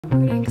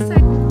Pretty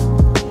excited.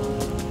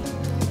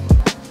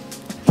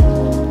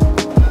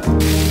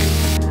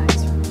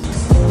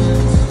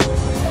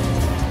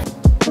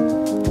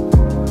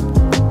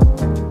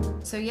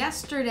 So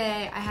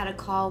yesterday I had a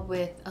call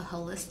with a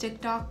holistic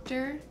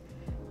doctor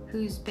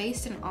who's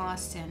based in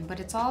Austin,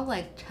 but it's all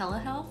like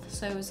telehealth.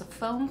 So it was a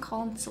phone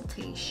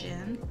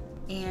consultation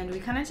and we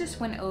kind of just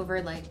went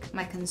over like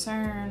my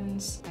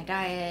concerns, my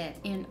diet,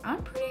 and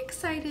I'm pretty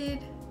excited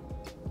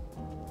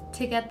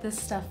to get this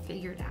stuff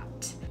figured out.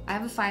 I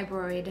have a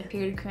fibroid.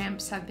 Period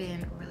cramps have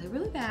been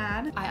really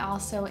bad. I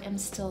also am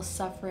still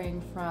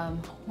suffering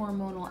from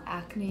hormonal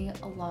acne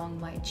along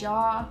my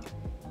jaw.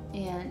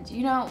 And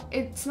you know,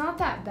 it's not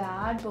that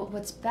bad, but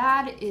what's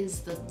bad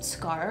is the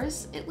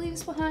scars it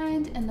leaves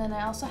behind. And then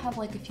I also have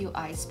like a few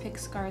ice pick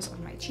scars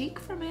on my cheek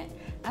from it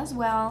as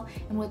well.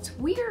 And what's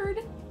weird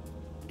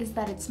is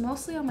that it's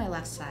mostly on my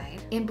left side.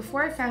 And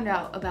before I found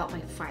out about my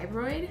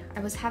fibroid, I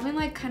was having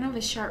like kind of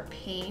a sharp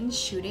pain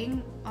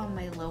shooting on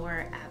my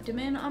lower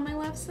abdomen on my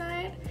left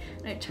side.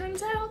 And it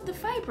turns out the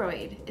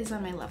fibroid is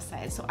on my left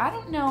side. So I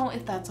don't know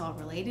if that's all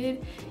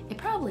related. It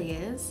probably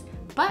is,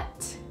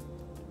 but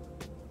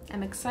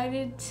I'm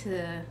excited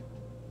to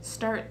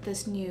start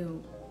this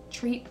new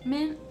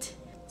treatment.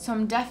 So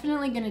I'm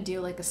definitely gonna do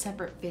like a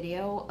separate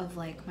video of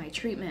like my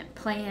treatment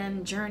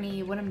plan,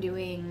 journey, what I'm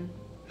doing,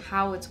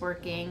 how it's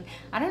working.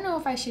 I don't know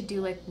if I should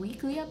do like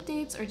weekly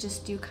updates or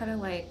just do kind of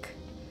like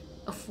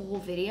a full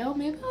video.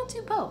 Maybe I'll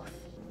do both.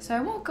 So I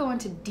won't go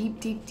into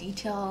deep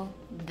detail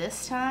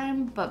this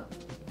time, but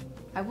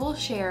I will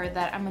share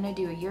that I'm gonna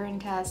do a urine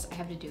test, I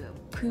have to do a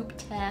poop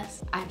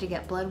test, I have to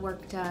get blood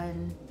work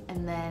done,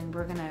 and then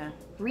we're gonna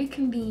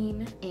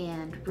reconvene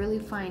and really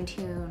fine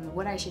tune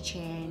what I should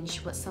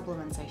change, what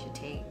supplements I should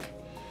take.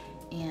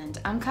 And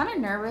I'm kind of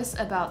nervous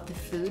about the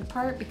food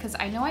part because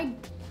I know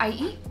I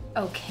eat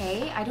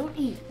okay. I don't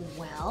eat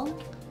well,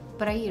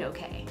 but I eat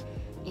okay.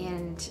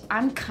 And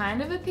I'm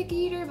kind of a picky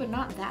eater, but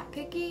not that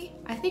picky.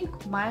 I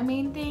think my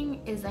main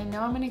thing is I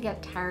know I'm gonna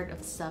get tired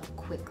of stuff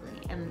quickly,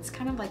 and it's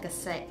kind of like a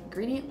set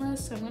ingredient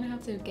list, so I'm gonna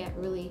have to get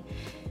really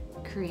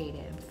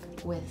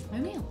creative with my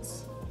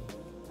meals.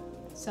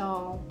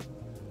 So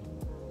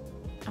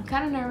I'm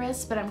kind of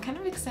nervous, but I'm kind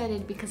of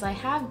excited because I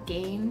have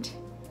gained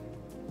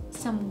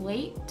some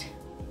weight.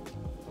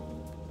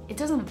 It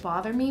doesn't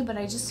bother me, but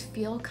I just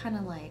feel kind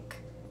of like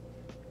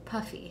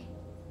puffy.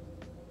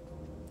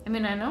 I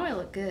mean, I know I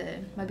look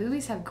good. My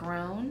boobies have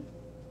grown,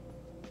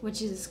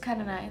 which is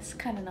kind of nice,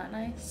 kind of not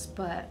nice,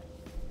 but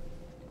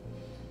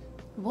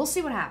we'll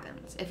see what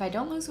happens. If I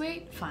don't lose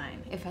weight,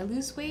 fine. If I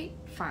lose weight,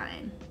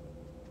 fine.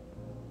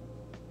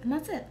 And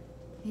that's it.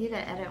 I need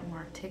to edit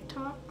more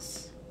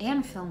TikToks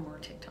and film more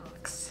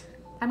TikToks.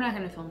 I'm not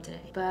gonna film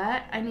today,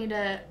 but I need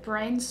to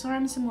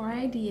brainstorm some more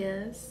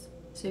ideas.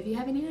 So if you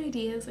have any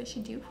ideas I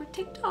should do for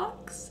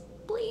TikToks,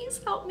 please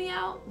help me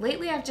out.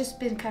 Lately, I've just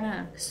been kind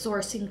of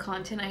sourcing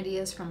content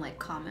ideas from like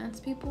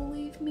comments people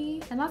leave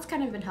me, and that's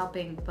kind of been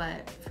helping,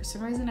 but for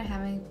some reason I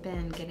haven't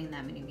been getting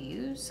that many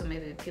views, so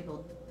maybe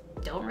people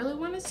don't really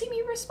want to see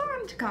me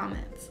respond to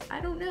comments. I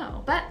don't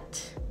know,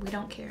 but we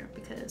don't care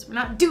because we're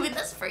not doing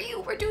this for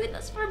you, we're doing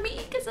this for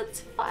me because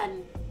it's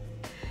fun.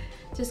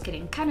 Just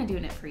kidding, kind of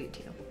doing it for you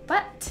too,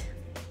 but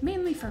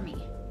mainly for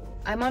me.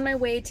 I'm on my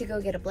way to go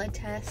get a blood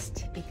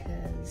test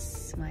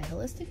because my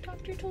holistic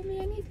doctor told me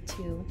I needed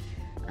to.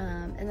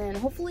 And then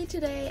hopefully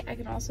today I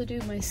can also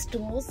do my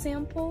stool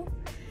sample,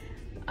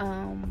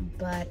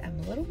 but I'm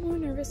a little more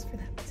nervous for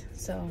that.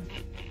 So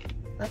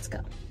let's go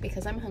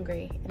because I'm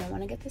hungry and I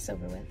want to get this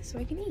over with so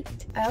I can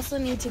eat. I also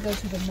need to go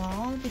to the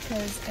mall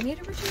because I need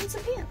to return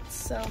some pants.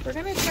 So we're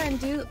gonna try and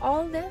do all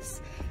of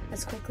this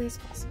as quickly as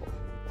possible.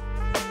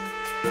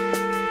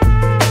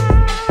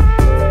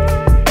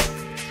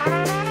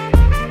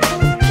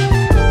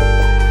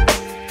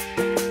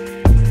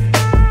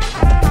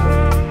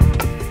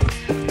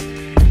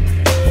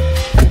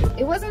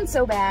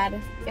 So bad.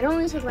 It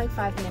only took like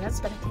 5 minutes,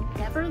 but I can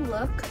never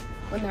look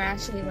when they're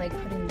actually like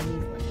putting the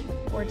needle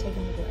in or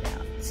taking the blood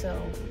out. So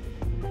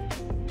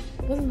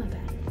it wasn't that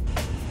bad.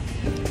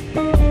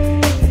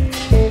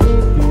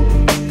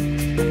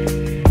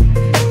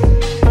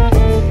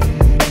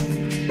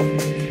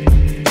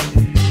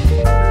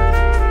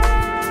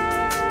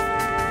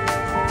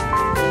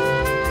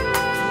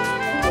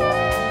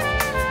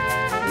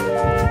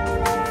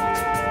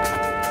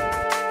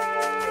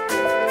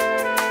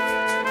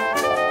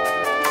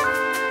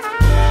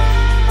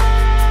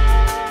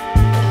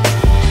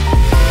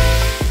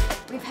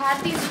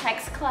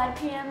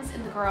 Pans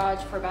in the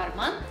garage for about a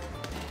month,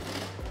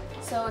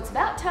 so it's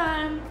about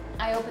time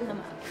I open them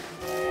up.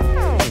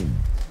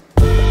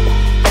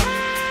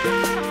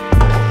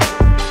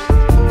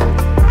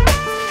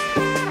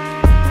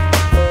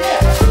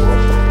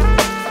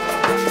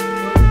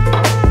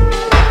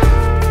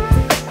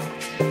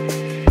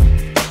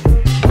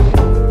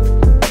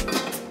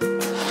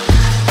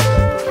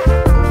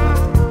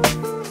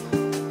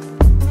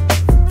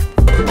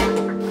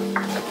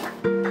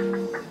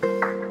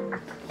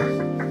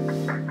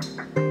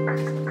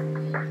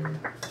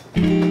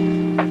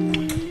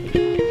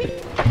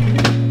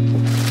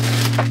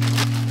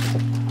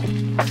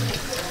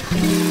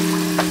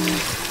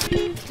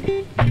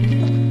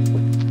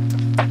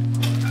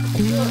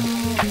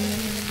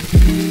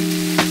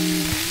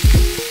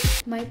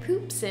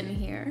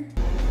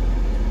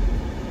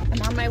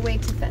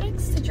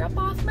 box to drop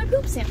off my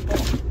poop sample.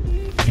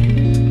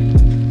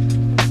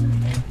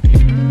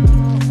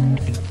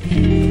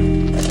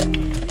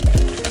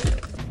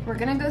 We're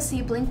gonna go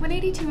see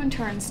Blink-182 and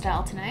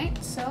Turnstile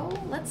tonight, so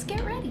let's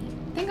get ready.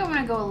 I think I'm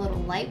gonna go a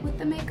little light with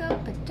the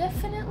makeup, but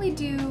definitely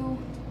do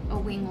a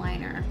wing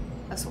liner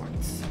of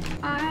sorts.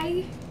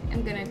 I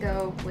am gonna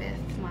go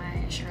with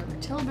my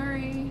Charlotte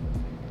Tilbury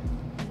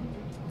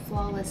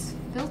Flawless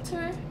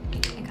Filter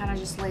and kind of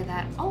just lay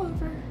that all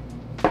over.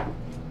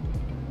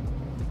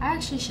 I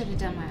actually should have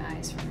done my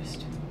eyes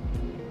first.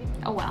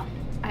 Oh well,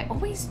 I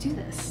always do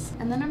this.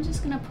 And then I'm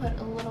just gonna put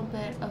a little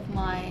bit of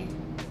my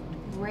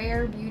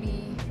Rare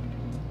Beauty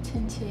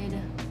tinted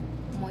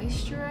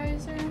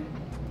moisturizer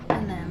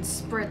and then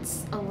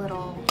spritz a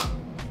little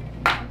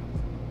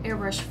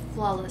Airbrush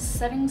Flawless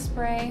setting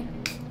spray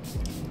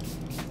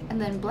and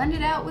then blend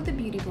it out with a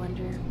beauty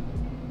blender.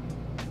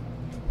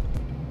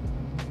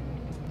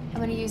 I'm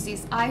going to use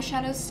these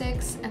eyeshadow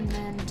sticks and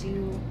then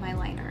do my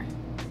liner.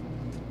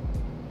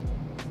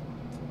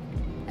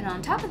 And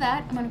on top of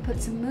that, I'm going to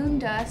put some moon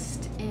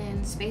dust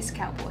in Space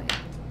Cowboy.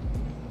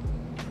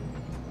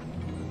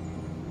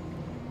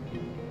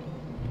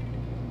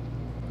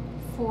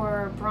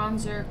 For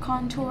bronzer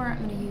contour,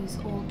 I'm going to use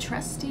Old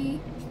Trusty.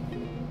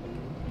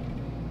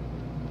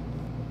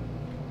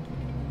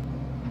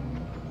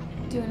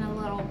 Doing a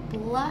little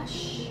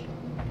blush.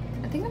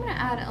 I think I'm going to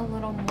add a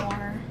little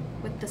more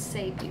with the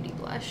Say Beauty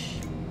blush.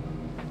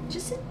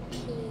 Just a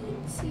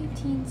teensy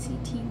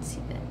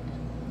bit.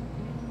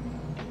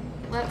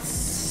 Let's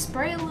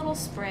spray a little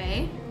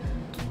spray.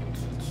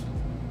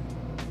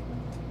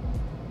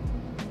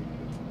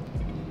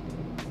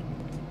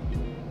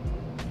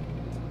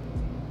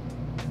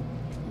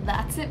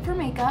 That's it for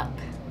makeup.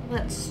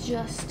 Let's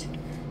just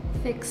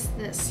fix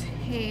this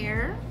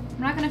hair.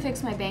 I'm not gonna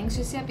fix my bangs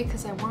just yet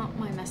because I want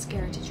my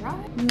mascara to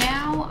dry.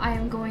 Now I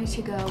am going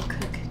to go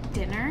cook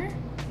dinner,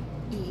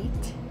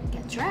 eat,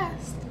 get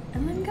dressed,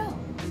 and then go.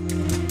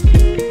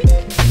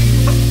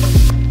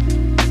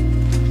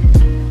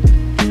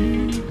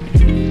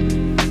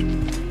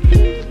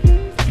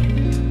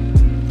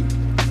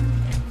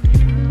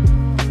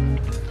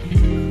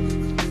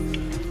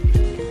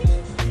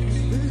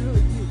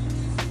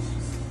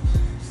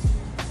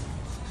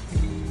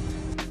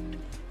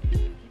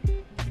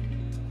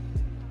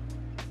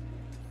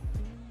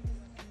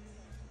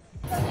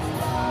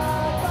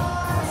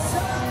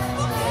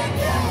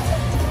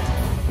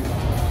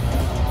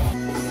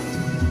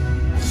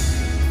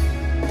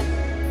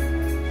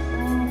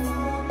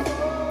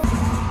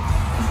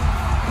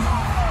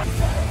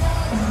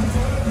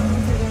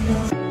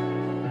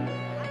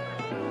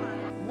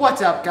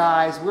 What's up,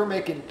 guys? We're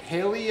making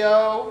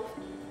paleo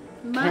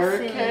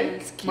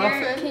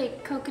Carrot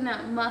cake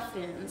coconut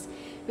muffins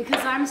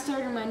because I'm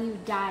starting my new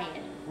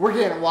diet. We're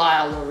getting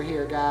wild over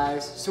here,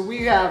 guys. So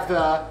we have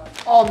the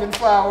almond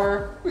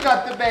flour, we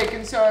got the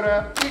baking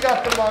soda, we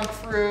got the monk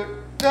fruit,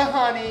 the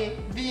honey,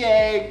 the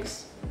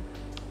eggs.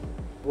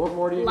 What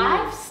more do you need?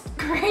 Life's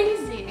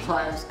crazy.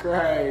 Life's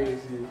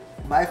crazy.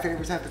 My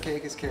favorite type of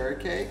cake is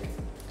carrot cake.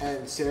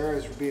 And Sarah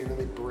is being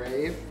really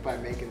brave by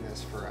making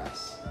this for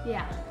us.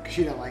 Yeah. Because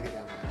she didn't like it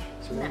that much.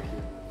 So No. thank you.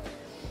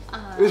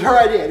 It was her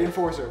idea, I didn't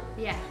force her.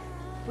 Yeah.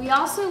 We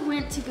also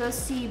went to go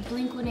see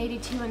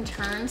Blink-182 and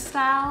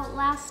Turnstile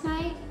last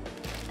night.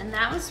 And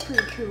that was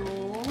pretty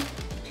cool.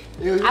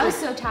 I was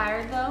so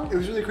tired though. It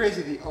was really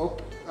crazy. The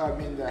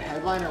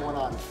headliner went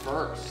on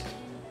first.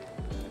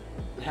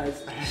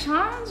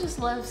 Sean just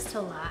loves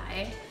to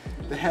lie.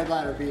 The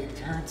headliner being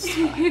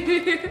Turnstile.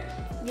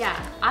 Yeah,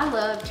 I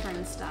love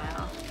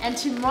Turnstile. And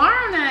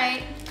tomorrow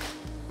night,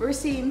 we're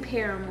seeing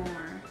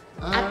Paramore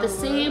at the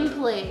same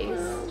place.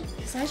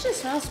 Because that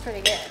just smells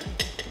pretty good.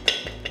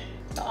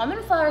 The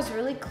almond flour is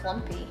really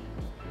clumpy.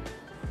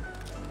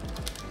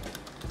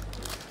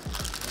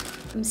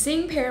 I'm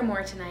seeing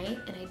Paramore tonight,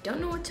 and I don't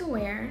know what to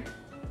wear.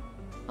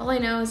 All I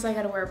know is I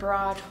gotta wear a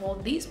bra to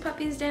hold these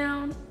puppies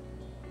down.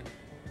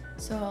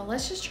 So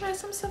let's just try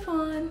some stuff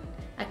on.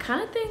 I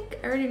kind of think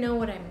I already know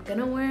what I'm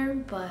gonna wear,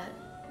 but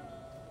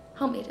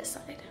help me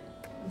decide.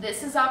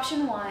 This is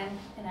option 1,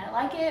 and I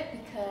like it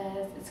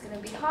because it's gonna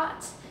be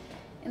hot,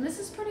 and this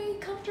is pretty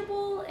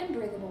comfortable and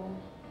breathable.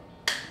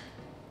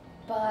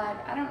 But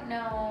I don't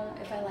know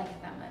if I like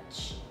it that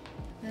much.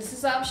 This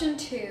is option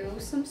 2,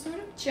 some sort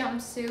of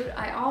jumpsuit.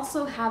 I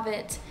also have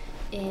it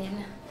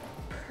in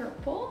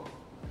purple,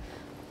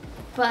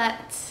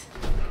 but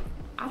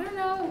I don't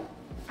know.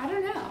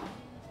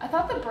 I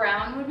thought the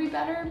brown would be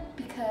better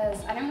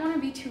because I didn't want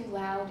to be too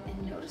loud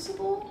and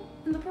noticeable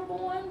in the purple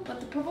one, but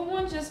the purple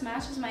one just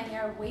matches my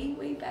hair way,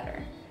 way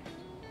better.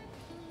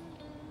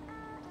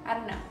 I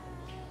don't know.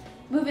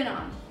 Moving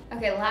on.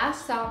 Okay,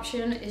 last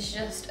option is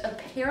just a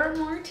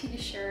Paramore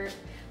t-shirt.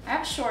 I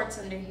have shorts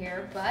under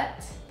here,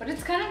 but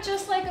it's kind of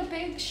just like a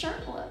big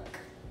shirt look.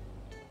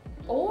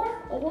 Or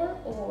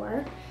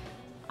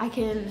I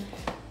can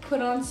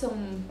put on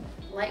some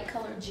light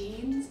colored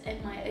jeans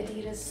and my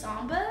Adidas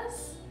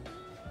Sambas.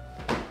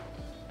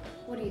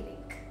 What do you think?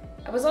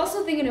 I was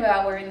also thinking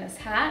about wearing this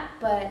hat,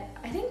 but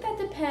I think that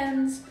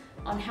depends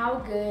on how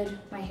good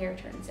my hair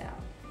turns out.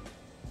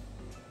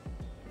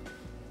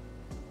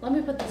 Let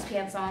me put these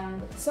pants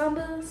on with the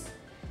Sambas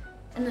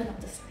and then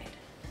I'll decide.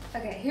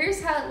 Okay,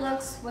 here's how it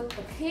looks with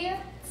the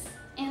pants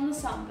and the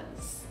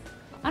Sambas.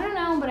 I don't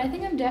know, but I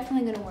think I'm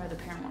definitely gonna wear the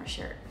Paramore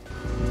shirt.